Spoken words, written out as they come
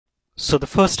So the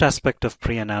first aspect of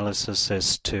pre-analysis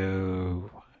is to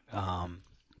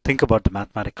think about the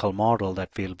mathematical model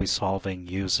that we'll be solving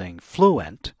using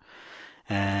FLUENT.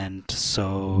 And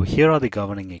so here are the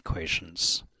governing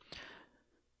equations.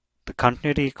 The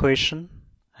continuity equation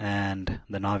and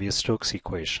the Navier-Stokes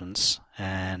equations.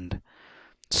 And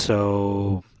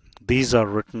so these are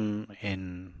written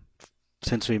in,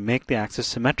 since we make the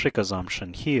axis-symmetric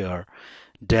assumption here,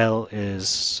 del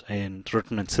is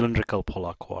written in cylindrical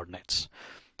polar coordinates.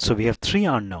 So we have three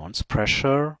unknowns: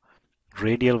 pressure,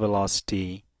 radial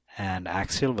velocity, and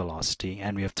axial velocity,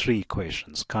 and we have three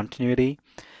equations: continuity,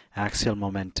 axial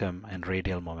momentum, and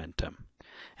radial momentum.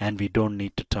 And we don't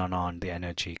need to turn on the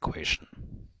energy equation.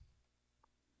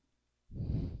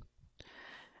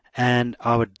 And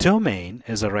our domain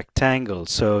is a rectangle.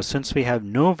 So since we have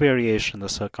no variation in the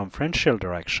circumferential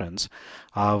directions,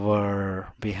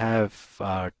 we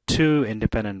have two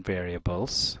independent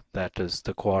variables, that is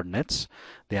the coordinates,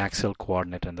 the axial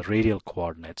coordinate and the radial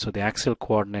coordinate. So the axial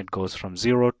coordinate goes from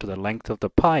 0 to the length of the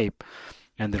pipe,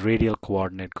 and the radial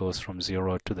coordinate goes from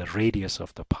 0 to the radius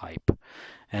of the pipe.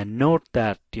 And note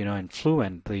that, in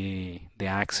FLUENT, the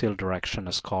axial direction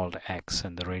is called x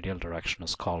and the radial direction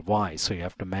is called y. So you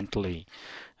have to mentally,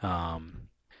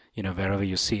 wherever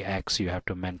you see x, you have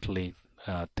to mentally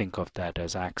think of that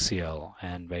as axial,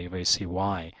 and wherever you see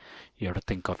y, you have to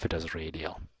think of it as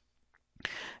radial.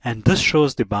 And this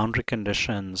shows the boundary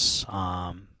conditions.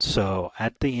 So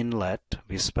at the inlet,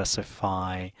 we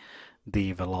specify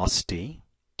the velocity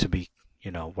to be,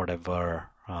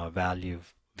 whatever value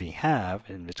we have,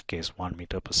 in which case 1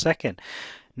 meter per second.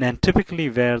 And then typically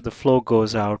where the flow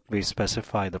goes out, we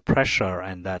specify the pressure,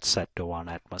 and that's set to 1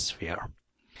 atmosphere.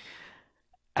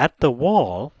 At the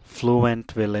wall,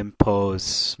 FLUENT will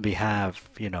impose, we have,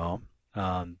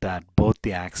 that both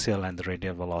the axial and the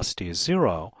radial velocity is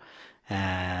 0,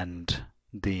 and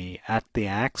at the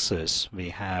axis we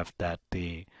have that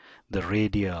the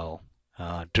radial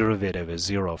derivative is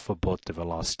 0 for both the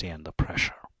velocity and the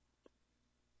pressure.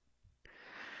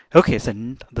 Okay, so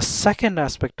the second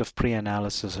aspect of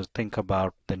pre-analysis is think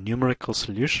about the numerical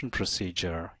solution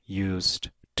procedure used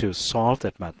to solve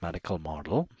that mathematical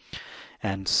model.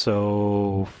 And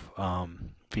so a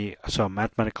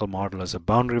mathematical model is a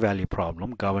boundary value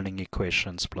problem, governing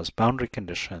equations plus boundary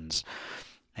conditions.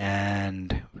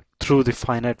 And through the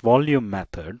finite volume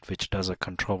method, which does a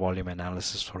control volume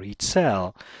analysis for each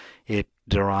cell, it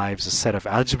derives a set of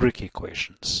algebraic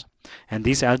equations. And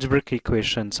these algebraic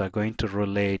equations are going to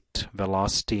relate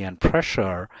velocity and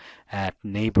pressure at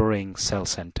neighboring cell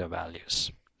center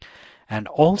values. And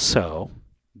also,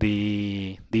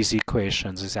 these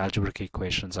algebraic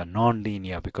equations are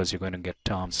nonlinear because you're going to get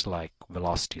terms like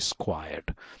velocity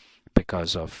squared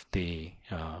because of the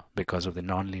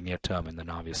nonlinear term in the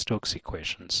Navier-Stokes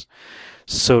equations.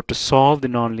 So to solve the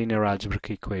nonlinear algebraic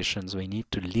equations, we need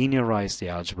to linearize the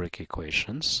algebraic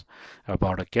equations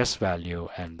about a guess value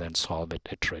and then solve it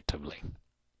iteratively.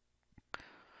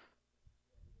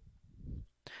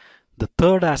 The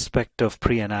third aspect of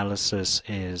pre-analysis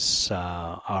is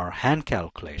our hand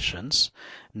calculations.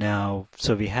 Now,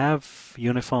 so we have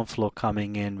uniform flow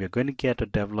coming in. We're going to get a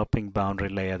developing boundary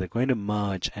layer. They're going to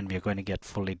merge, and we're going to get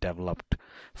fully developed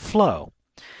flow.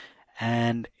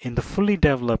 And in the fully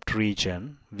developed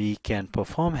region, we can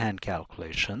perform hand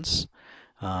calculations.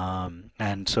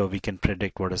 And so we can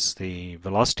predict what is the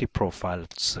velocity profile.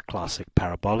 It's a classic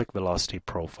parabolic velocity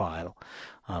profile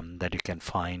that you can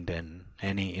find in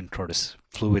any Intro to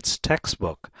Fluids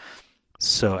textbook.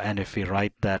 So, and if we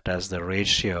write that as the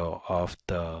ratio of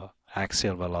the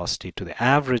axial velocity to the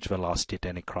average velocity at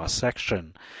any cross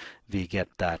section, we get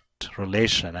that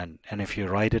relation. And if you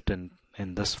write it in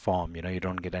this form, you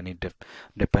don't get any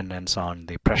dependence on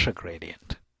the pressure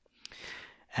gradient.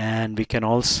 And we can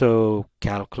also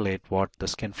calculate what the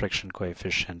skin friction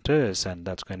coefficient is, and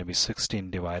that's going to be 16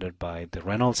 divided by the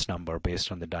Reynolds number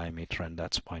based on the diameter, and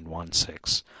that's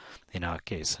 0.16 in our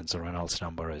case, since the Reynolds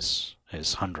number is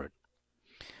 100.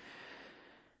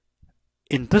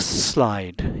 In this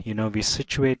slide, we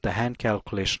situate the hand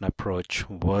calculation approach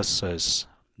versus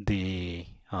the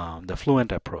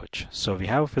FLUENT approach. So we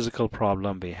have a physical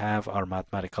problem, we have our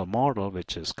mathematical model,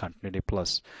 which is continuity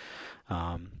plus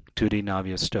 2D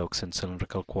Navier-Stokes in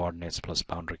cylindrical coordinates plus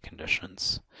boundary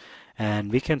conditions. And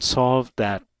we can solve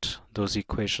those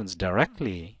equations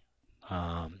directly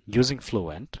using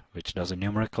FLUENT, which does a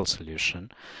numerical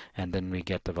solution, and then we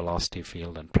get the velocity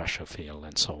field and pressure field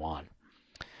and so on.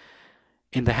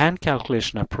 In the hand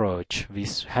calculation approach, we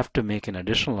have to make an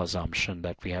additional assumption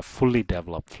that we have fully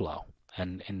developed flow.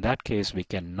 And in that case, we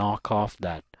can knock off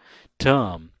that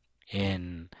term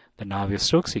in the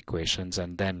Navier-Stokes equations,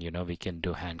 and then we can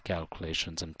do hand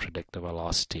calculations and predict the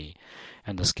velocity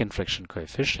and the skin friction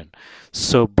coefficient.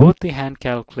 So both the hand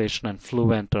calculation and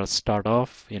FLUENT start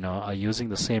off are using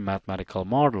the same mathematical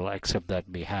model, except that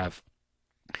we have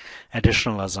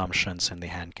additional assumptions in the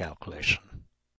hand calculation.